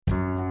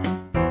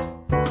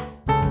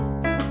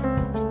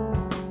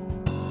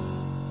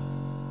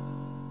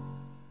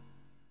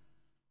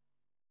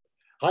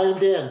Hi,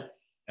 I'm Dan.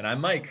 And I'm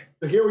Mike.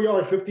 So here we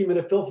are,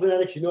 15-minute Film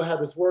Fanatics. You know how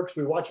this works.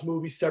 We watch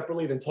movies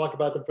separately, then talk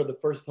about them for the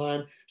first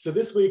time. So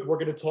this week, we're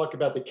going to talk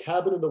about The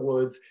Cabin in the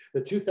Woods,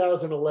 the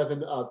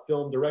 2011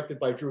 film directed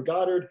by Drew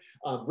Goddard,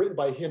 written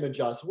by him and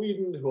Joss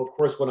Whedon, who, of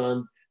course, went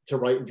on to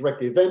write and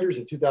direct The Avengers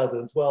in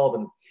 2012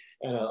 and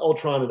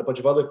Ultron and a bunch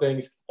of other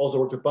things.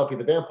 Also worked with Buffy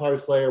the Vampire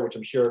Slayer, which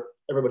I'm sure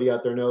everybody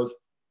out there knows.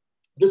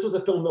 This was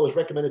a film that was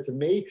recommended to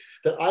me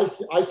that I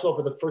saw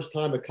for the first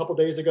time a couple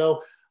days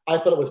ago. I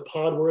thought it was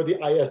pod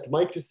worthy. I asked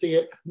Mike to see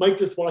it. Mike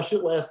just watched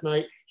it last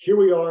night. Here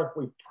we are.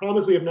 We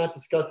promise we have not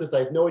discussed this.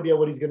 I have no idea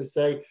what he's going to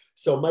say.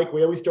 So, Mike,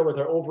 we always start with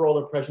our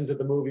overall impressions of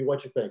the movie.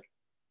 What you think?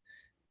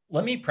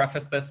 Let me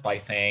preface this by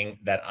saying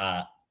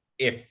that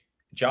if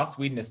Joss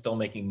Whedon is still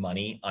making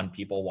money on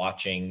people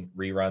watching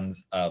reruns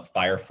of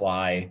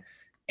Firefly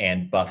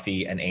and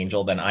Buffy and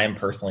Angel, then I am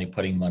personally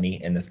putting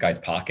money in this guy's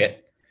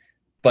pocket.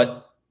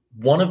 But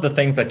one of the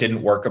things that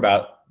didn't work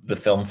about the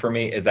film for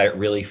me is that it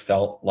really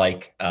felt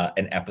like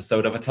an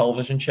episode of a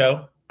television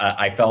show.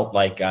 I felt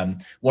like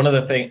one of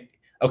the things.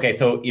 Okay,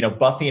 so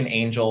Buffy and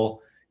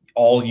Angel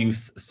all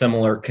use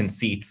similar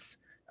conceits,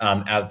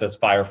 as does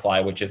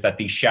Firefly, which is that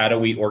these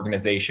shadowy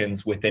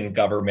organizations within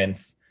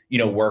governments,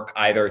 work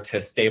either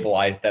to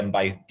stabilize them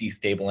by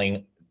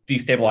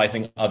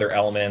destabilizing other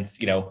elements.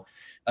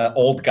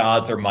 Old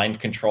gods or mind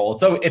control.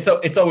 So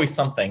it's always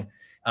something.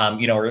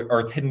 Or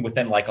it's hidden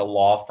within like a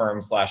law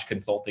firm /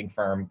 consulting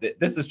firm.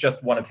 This is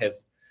just one of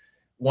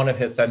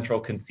his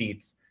central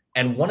conceits.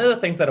 And one of the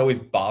things that always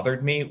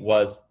bothered me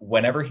was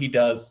whenever he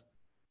does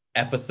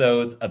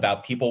episodes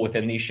about people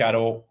within these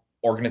shadow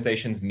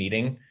organizations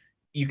meeting,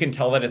 you can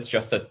tell that it's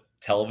just a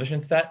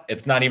television set.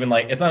 It's not even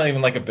like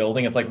a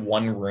building. It's like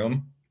one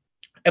room.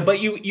 But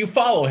you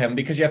follow him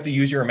because you have to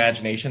use your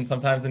imagination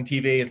sometimes in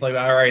TV. It's like,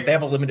 all right, they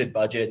have a limited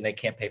budget and they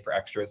can't pay for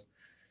extras.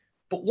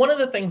 But one of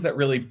the things that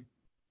really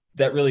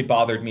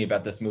bothered me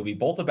about this movie,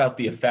 both about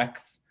the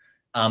effects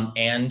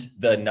and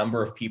the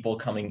number of people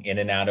coming in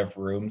and out of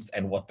rooms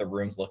and what the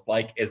rooms looked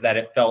like, is that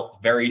it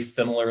felt very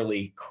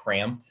similarly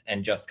cramped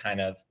and just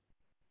kind of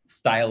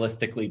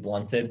stylistically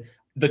blunted.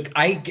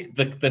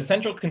 The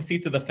central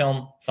conceits of the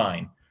film,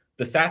 fine.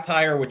 The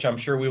satire, which I'm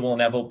sure we will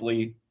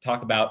inevitably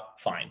talk about,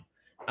 fine.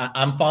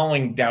 I'm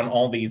following down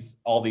all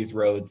these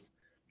roads.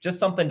 Just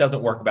something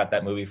doesn't work about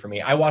that movie for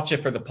me. I watched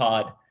it for the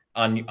pod.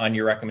 On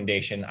your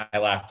recommendation, I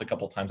laughed a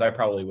couple of times. I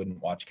probably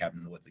wouldn't watch Cabin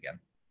in the Woods again.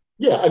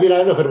 Yeah, I mean, I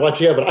don't know if I'd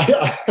watch it, but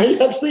I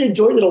actually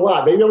enjoyed it a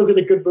lot. Maybe I was in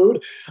a good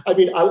mood. I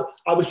mean,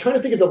 I was trying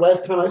to think of the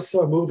last time I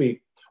saw a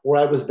movie where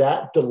I was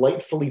that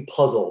delightfully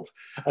puzzled.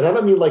 And I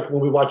don't mean like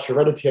when we watch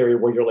Hereditary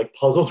where you're like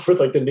puzzled with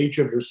like the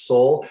nature of your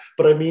soul,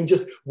 but I mean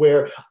just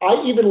where I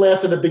even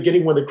laughed in the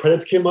beginning when the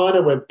credits came on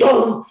and went,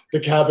 "Dum! The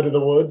Cabin in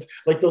the Woods."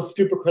 Like those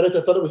stupid credits.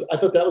 I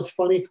thought that was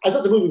funny. I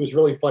thought the movie was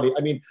really funny.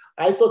 I mean,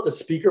 I thought the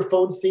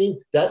speakerphone scene,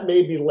 that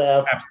made me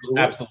laugh.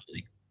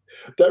 Absolutely.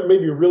 That made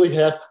me really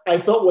laugh.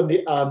 I thought when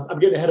I'm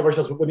getting ahead of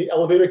ourselves, but when the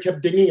elevator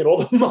kept dinging and all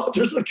the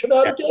monsters would come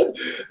out again,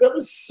 that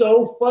was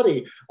so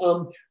funny.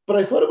 But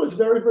I thought it was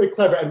very, very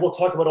clever. And we'll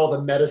talk about all the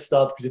meta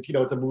stuff because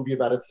it's a movie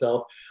about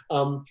itself.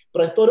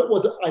 But I thought it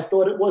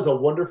was a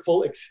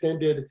wonderful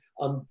extended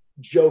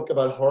joke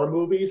about horror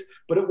movies,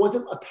 but it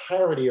wasn't a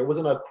parody. It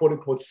wasn't a quote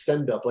unquote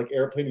send up like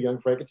Airplane or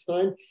Young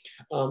Frankenstein.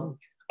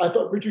 I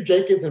thought Richard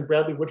Jenkins and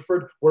Bradley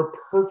Whitford were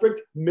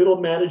perfect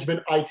middle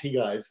management IT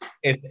guys.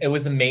 It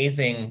was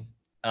amazing.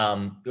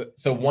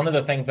 So one of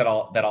the things that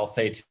I'll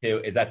say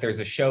too is that there's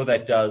a show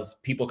that does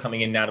people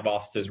coming in and out of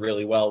offices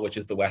really well, which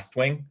is The West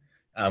Wing,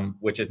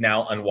 which is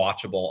now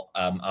unwatchable,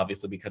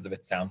 obviously because of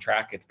its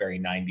soundtrack. It's very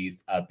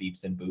 90s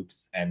beeps and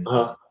boops and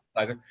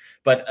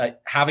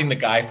but having the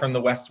guy from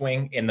The West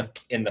Wing in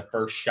the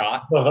first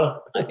shot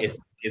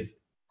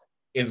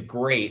is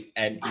great.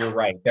 And you're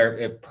right,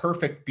 they're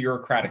perfect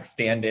bureaucratic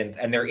stand-ins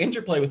and their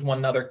interplay with one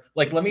another.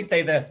 Like, let me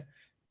say this: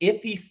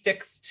 if he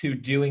sticks to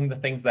doing the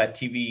things that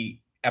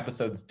TV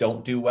episodes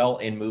don't do well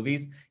in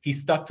movies, he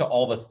stuck to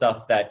all the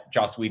stuff that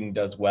Joss Whedon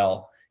does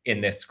well in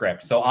this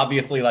script. So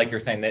obviously, like you're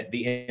saying, that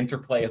the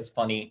interplay is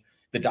funny,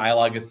 the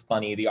dialogue is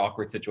funny, the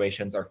awkward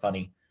situations are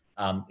funny.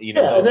 And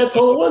that's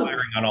all it was. Firing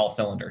on all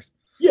cylinders.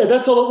 Yeah,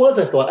 that's all it was,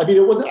 I thought. I mean,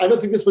 I don't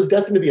think this was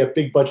destined to be a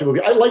big budget movie.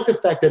 I like the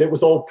fact that it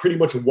was all pretty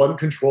much one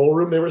control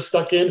room they were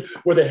stuck in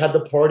where they had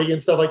the party and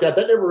stuff like that.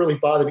 That never really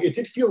bothered me. It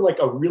did feel like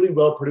a really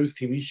well-produced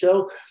TV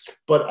show,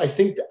 but I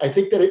think that I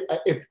think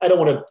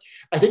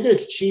that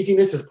its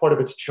cheesiness is part of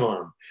its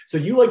charm. So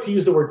you like to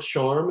use the word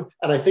charm,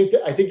 and I think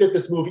that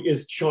this movie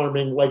is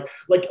charming. Like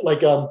when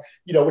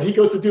he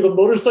goes to do the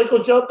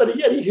motorcycle jump and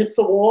he hits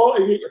the wall,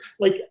 and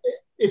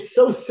it's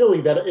so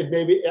silly that I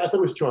thought it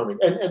was charming,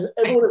 and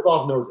everyone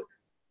involved knows it.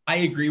 I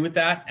agree with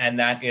that, and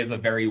that is a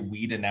very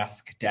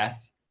Whedon-esque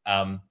death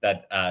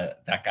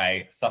that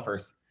guy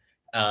suffers.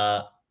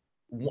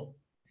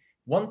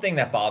 One thing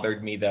that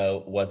bothered me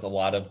though was a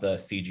lot of the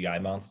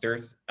CGI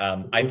monsters.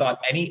 I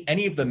thought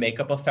any of the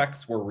makeup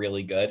effects were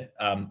really good.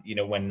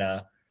 When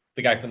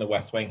the guy from The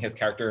West Wing, his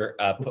character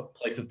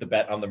places the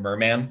bet on the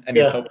merman, and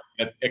he's hoping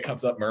it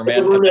comes up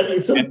merman.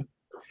 And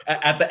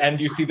at the end,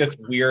 you see this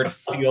weird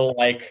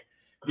seal-like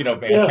Yeah,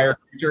 vampire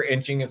creature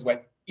inching his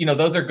way.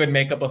 Those are good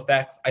makeup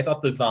effects. I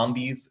thought the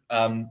zombies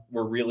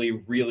were really,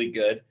 really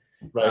good,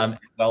 right.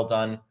 well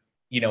done.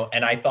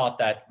 And I thought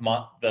that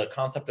the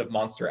concept of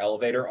monster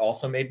elevator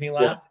also made me Yeah,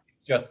 laugh.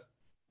 Just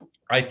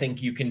I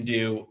think you can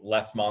do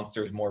less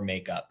monsters, more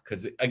makeup.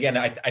 Because again,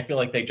 I feel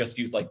like they just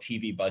use like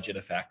TV budget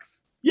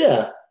effects.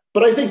 yeah.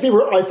 But I think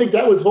I think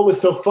that was what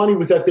was so funny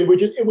was that it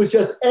was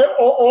just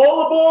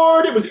all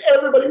aboard. It was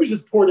everybody was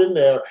just poured in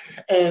there.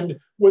 And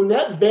when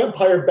that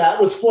vampire bat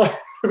was flying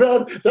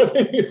around, that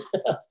made me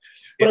laugh.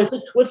 But I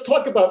think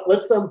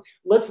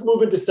let's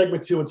move into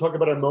segment 2 and talk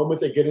about our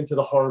moments and get into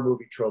the horror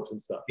movie tropes and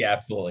stuff. Yeah,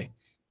 absolutely.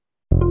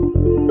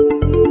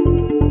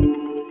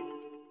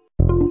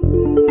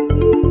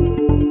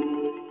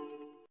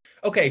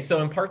 Okay,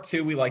 so in part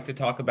 2, we like to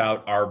talk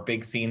about our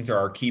big scenes or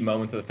our key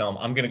moments of the film.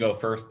 I'm going to go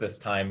first this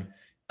time,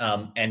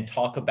 and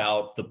talk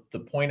about the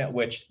point at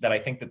which that I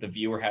think that the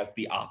viewer has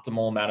the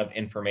optimal amount of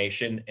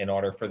information in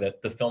order for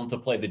the film to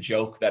play the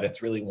joke that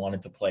it's really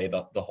wanted to play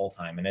the whole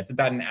time. And it's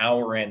about an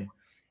hour in,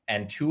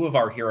 and two of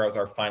our heroes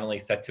are finally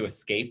set to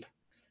escape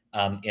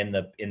in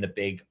the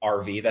big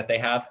RV that they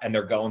have, and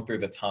they're going through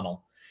the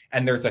tunnel.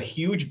 And there's a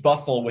huge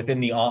bustle within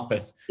the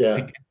office to Yeah,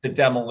 get the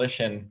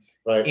demolition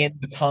right. in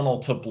the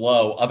tunnel to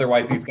blow.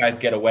 Otherwise, these guys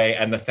get away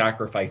and the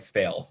sacrifice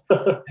fails.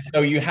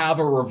 So you have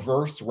a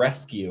reverse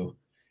rescue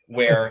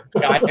where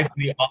guys in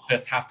the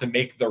office have to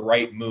make the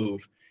right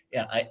move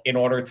in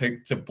order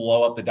to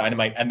blow up the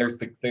dynamite. And there's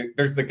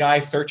the guy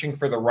searching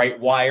for the right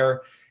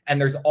wire, and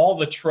there's all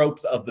the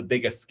tropes of the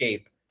big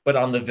escape, but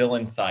on the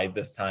villain side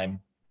this time.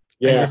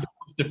 And you're Yeah,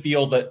 supposed to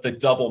feel the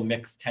double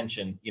mixed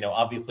tension.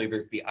 Obviously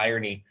there's the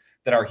irony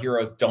that our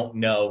heroes don't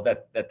know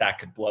that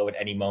could blow at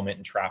any moment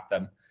and trap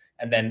them.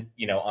 And then,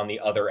 on the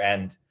other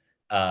end,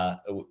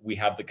 we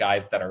have the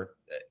guys that are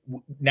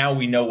now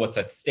we know what's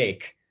at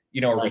stake,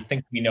 or we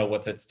think we know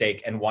what's at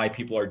stake and why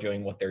people are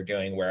doing what they're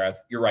doing.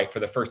 Whereas you're right, for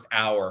the first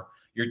hour,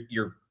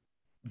 you're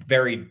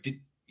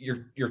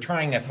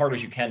trying as hard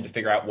as you can to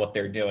figure out what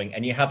they're doing,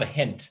 and you have a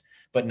hint,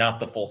 but not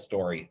the full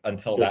story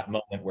until sure. that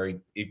moment where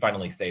he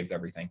finally saves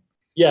everything.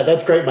 Yeah,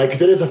 that's great, Mike,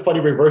 because it is a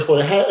funny reversal.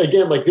 And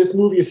again, like this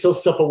movie is so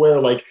self-aware.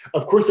 Like,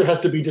 of course, there has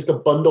to be just a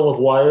bundle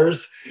of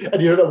wires,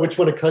 and you don't know which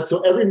one to cut.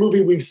 So every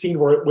movie we've seen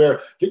where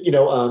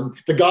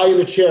the guy in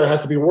the chair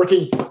has to be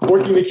working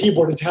the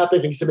keyboard and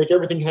tapping things to make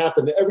everything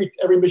happen. Every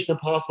Mission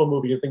Impossible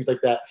movie and things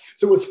like that.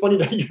 So it was funny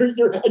that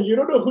you're and you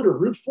don't know who to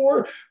root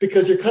for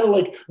because you're kind of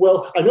like,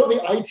 well, I know the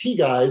IT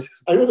guys,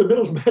 I know the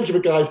middle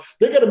management guys.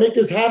 They got to make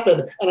this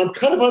happen, and I'm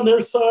kind of on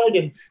their side,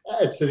 and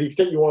to the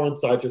extent you are on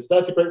side. So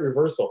that's a great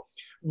reversal.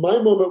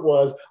 My moment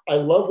was I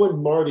love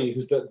when Marty,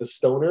 who's the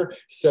stoner,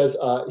 says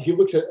he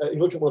looks at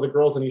one of the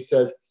girls and he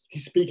says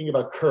he's speaking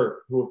about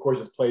Kurt, who of course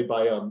is played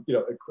by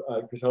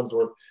Chris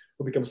Hemsworth,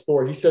 who becomes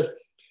Thor. He says,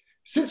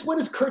 "Since when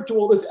does Kurt do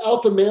all this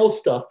alpha male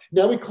stuff?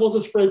 Now he calls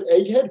his friend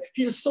Egghead.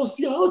 He's a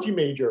sociology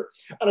major."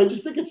 And I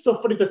just think it's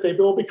so funny that they've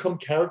all become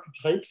character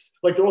types.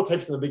 Like they're all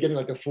types in the beginning,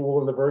 like the fool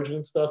and the virgin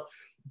and stuff.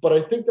 But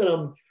I think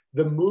that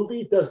the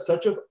movie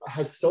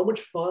has so much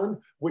fun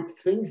with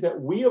things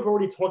that we have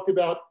already talked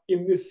about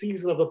in this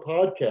season of the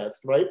podcast,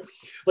 right?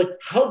 Like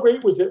how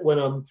great was it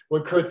when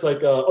Kurt's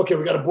like, okay,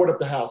 we got to board up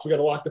the house, we got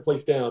to lock the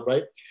place down,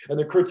 right? And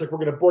then Kurt's like, we're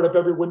going to board up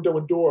every window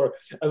and door,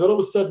 and then all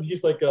of a sudden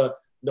he's like,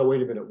 no,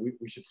 wait a minute,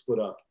 we should split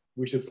up.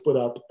 We should split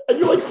up, and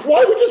you're like,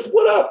 why would you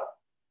split up?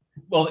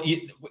 Well,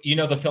 you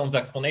know the film's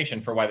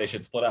explanation for why they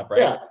should split up, right?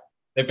 Yeah,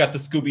 They've got the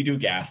Scooby-Doo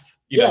gas.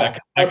 That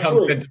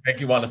comes in to make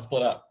you want to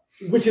split up.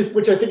 Which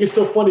I think is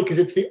so funny because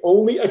it's the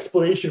only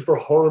explanation for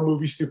horror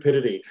movie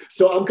stupidity.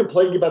 So I'm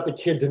complaining about the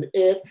kids in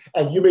It,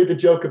 and you made the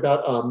joke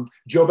about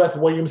JoBeth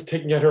Williams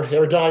taking out her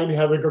hair dye and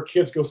having her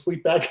kids go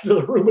sleep back into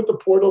the room with the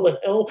portal to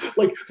hell.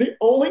 Like the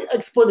only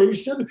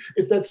explanation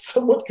is that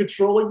someone's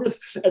controlling this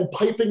and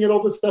piping and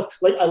all this stuff.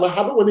 Like I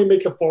love it when they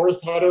make the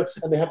forest hotter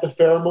and they have the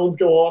pheromones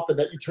go off, and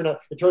that it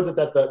turns out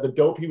that the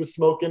dope he was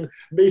smoking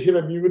made him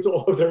immune to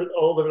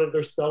all of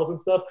their spells and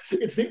stuff.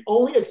 It's the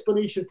only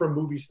explanation for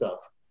movie stuff.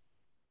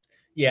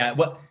 Yeah,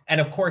 well, and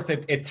of course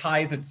it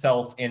ties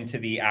itself into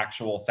the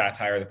actual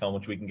satire of the film,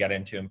 which we can get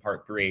into in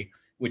part 3,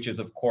 which is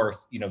of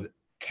course,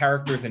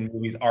 characters in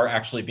movies are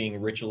actually being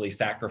ritually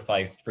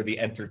sacrificed for the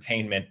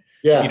entertainment,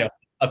 Yeah.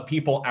 of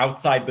people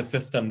outside the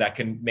system that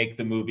can make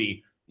the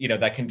movie,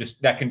 that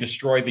can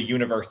destroy the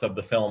universe of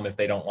the film if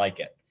they don't like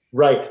it.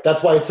 Right.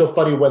 That's why it's so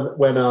funny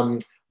when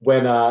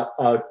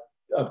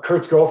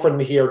Kurt's girlfriend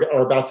and he are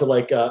about to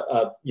make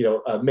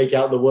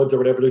out in the woods or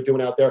whatever they're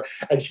doing out there,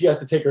 and she has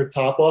to take her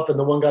top off, and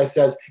the one guy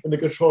says in the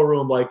control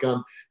room, like,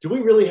 "Do we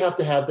really have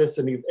to have this?"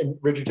 And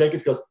Richard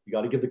Jenkins goes, "You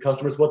got to give the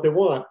customers what they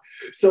want."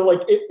 So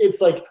like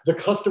it's like the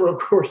customer, of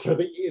course, are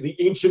the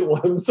ancient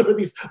ones, or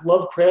these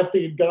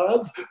Lovecraftian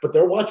gods, but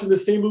they're watching the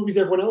same movies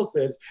everyone else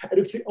is, and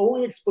it's the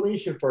only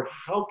explanation for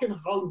how can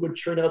Hollywood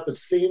churn out the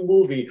same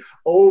movie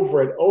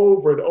over and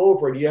over and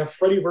over. And you have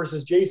Freddy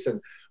versus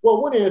Jason.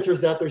 Well, one answer is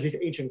that there's these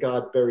ancient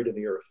gods buried in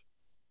the earth.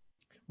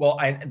 Well,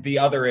 the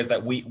other is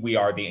that we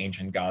are the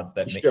ancient gods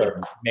that Sure.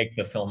 make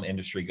the film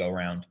industry go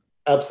round.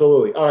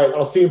 Absolutely. All right,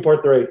 I'll see you in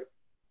part 3.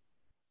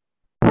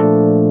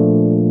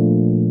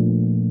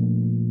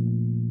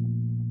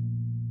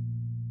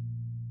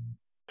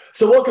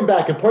 So welcome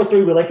back. In part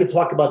three, we like to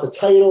talk about the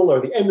title or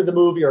the end of the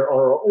movie or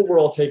our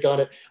overall take on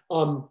it.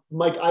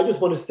 Mike, I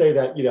just want to say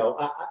that,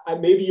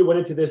 maybe you went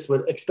into this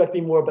with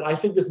expecting more, but I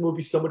think this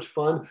movie's so much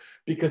fun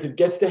because it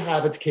gets to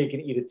have its cake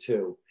and eat it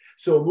too.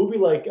 So a movie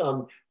like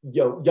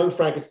Young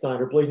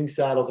Frankenstein or Blazing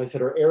Saddles, I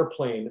said, or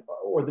Airplane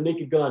or The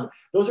Naked Gun,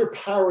 those are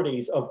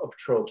parodies of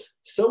tropes.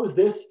 So is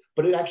this,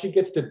 but it actually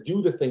gets to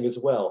do the thing as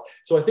well.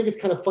 So I think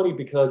it's kind of funny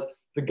because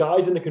the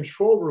guys in the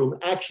control room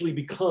actually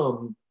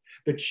become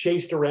the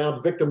chased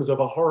around victims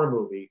of a horror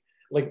movie,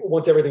 like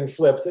once everything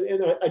flips.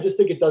 And I just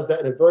think it does that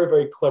in a very,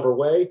 very clever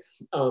way.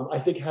 I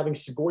think having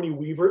Sigourney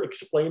Weaver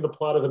explain the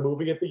plot of the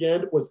movie at the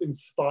end was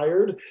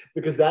inspired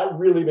because that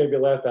really made me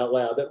laugh out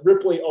loud. That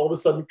Ripley all of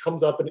a sudden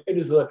comes up and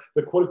is the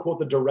quote unquote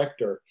the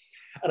director.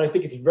 And I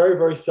think it's very,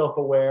 very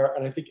self-aware.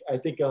 And I think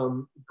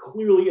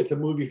clearly it's a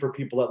movie for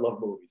people that love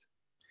movies.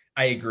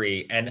 I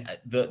agree. And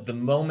the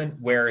moment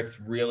where it's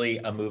really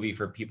a movie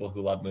for people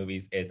who love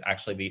movies is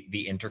actually the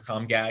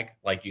intercom gag,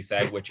 like you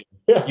said, which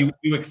Yeah.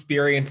 you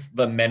experience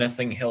the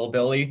menacing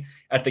hillbilly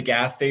at the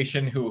gas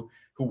station who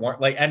weren't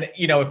like, and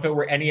if it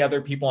were any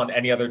other people on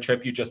any other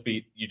trip, you'd just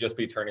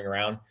be turning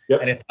around.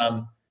 Yep. And it's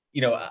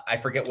I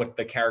forget what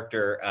the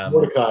character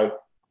Mordecai.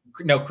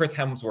 No, Chris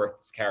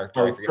Hemsworth's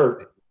character. I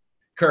forget.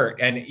 Kurt.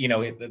 And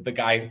the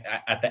guy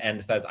at the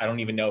end says, I don't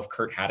even know if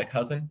Kurt had a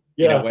cousin.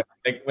 Yeah.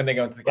 When they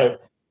go into the cabin.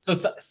 Right. So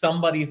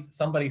somebody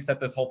set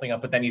this whole thing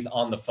up, but then he's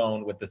on the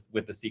phone with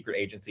the secret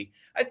agency.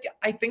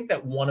 I think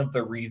that one of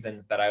the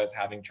reasons that I was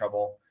having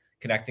trouble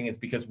connecting is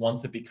because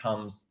once it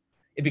becomes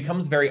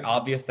very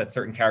obvious that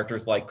certain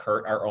characters like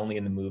Kurt are only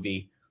in the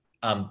movie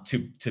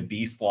to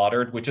be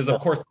slaughtered, which is of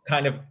course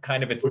kind of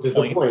its which is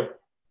the point.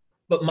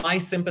 But my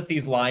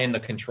sympathies lie in the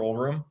control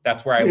room.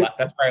 That's where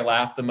I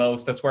laugh the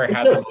most. That's where I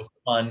have the most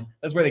fun.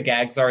 That's where the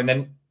gags are. And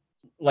then,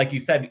 like you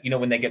said,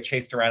 when they get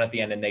chased around at the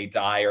end and they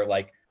die, or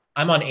like,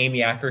 I'm on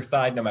Amy Acker's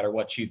side, no matter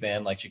what she's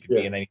in. Like she could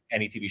be in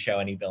any TV show,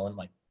 any villain.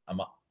 Like I'm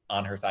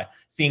on her side.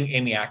 Seeing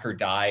Amy Acker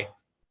die,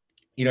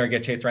 or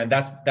get chased around,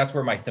 that's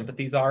where my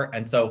sympathies are.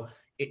 And so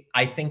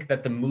I think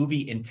that the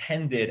movie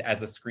intended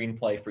as a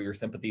screenplay for your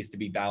sympathies to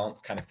be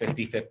balanced kind of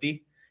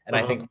 50-50. And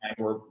I think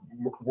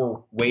we're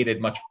weighted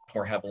much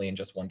more heavily in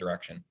just one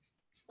direction.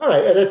 All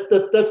right, and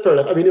that's fair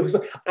enough. I mean,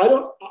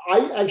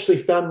 I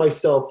actually found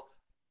myself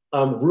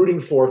rooting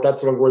for, if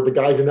that's the wrong word, the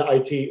guys in the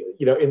IT,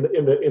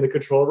 in the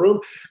control room,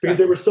 because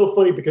they were so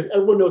funny, because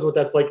everyone knows what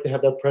that's like to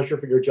have that pressure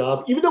for your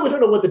job, even though we don't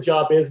know what the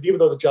job is, and even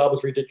though the job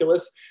is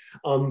ridiculous.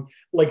 I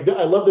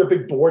love their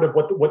big board of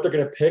what they're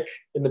going to pick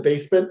in the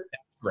basement.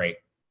 That's great.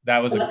 That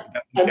was an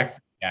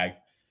excellent gag.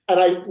 And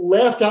I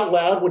laughed out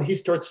loud when he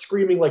starts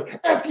screaming like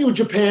 "F you,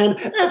 Japan!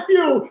 F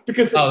you!"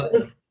 because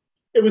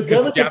it was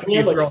never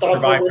Japan like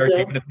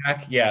Stockholm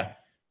attack. Yeah.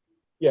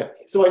 Yeah,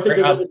 so I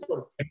think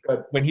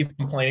when he's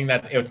complaining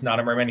that it's not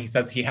a merman, he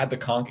says he had the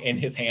conch in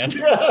his hand.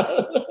 Yeah.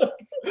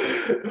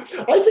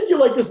 I think you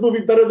like this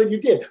movie better than you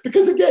did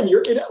because again,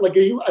 you're in it, like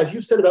as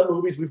you've said about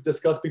movies we've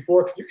discussed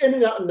before. You're in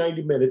and out in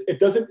 90 minutes. It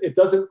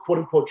doesn't quote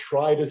unquote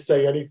try to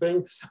say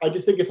anything. I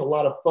just think it's a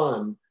lot of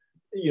fun.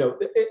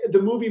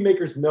 The movie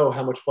makers know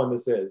how much fun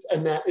this is,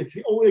 and that it's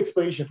the only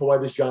explanation for why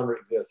this genre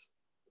exists.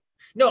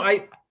 No,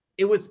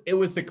 it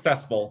was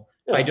successful.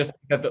 Yeah. I just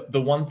think that the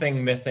one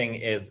thing missing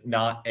is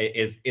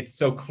it's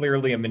so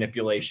clearly a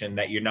manipulation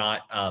that you're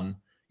not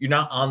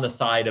on the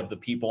side of the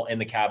people in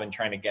the cabin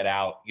trying to get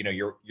out.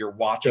 You're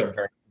watching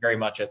very, very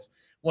much as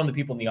one of the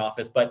people in the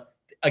office. But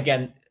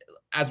again,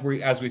 as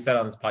we said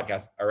on this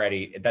podcast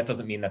already, that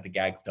doesn't mean that the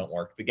gags don't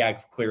work. The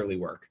gags clearly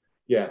work.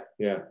 Yeah.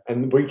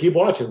 And we keep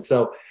watching.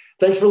 So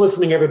thanks for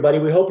listening, everybody.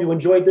 We hope you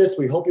enjoyed this.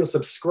 We hope you'll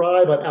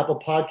subscribe on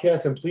Apple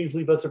Podcasts and please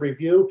leave us a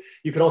review.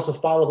 You can also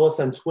follow us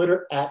on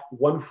Twitter at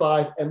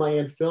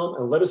 15MINFilm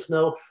and let us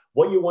know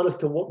what you want us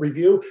to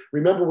review.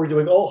 Remember, we're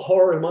doing all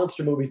horror and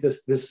monster movies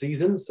this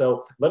season.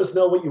 So let us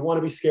know what you want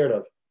to be scared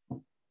of.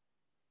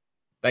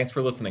 Thanks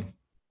for listening.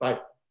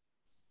 Bye.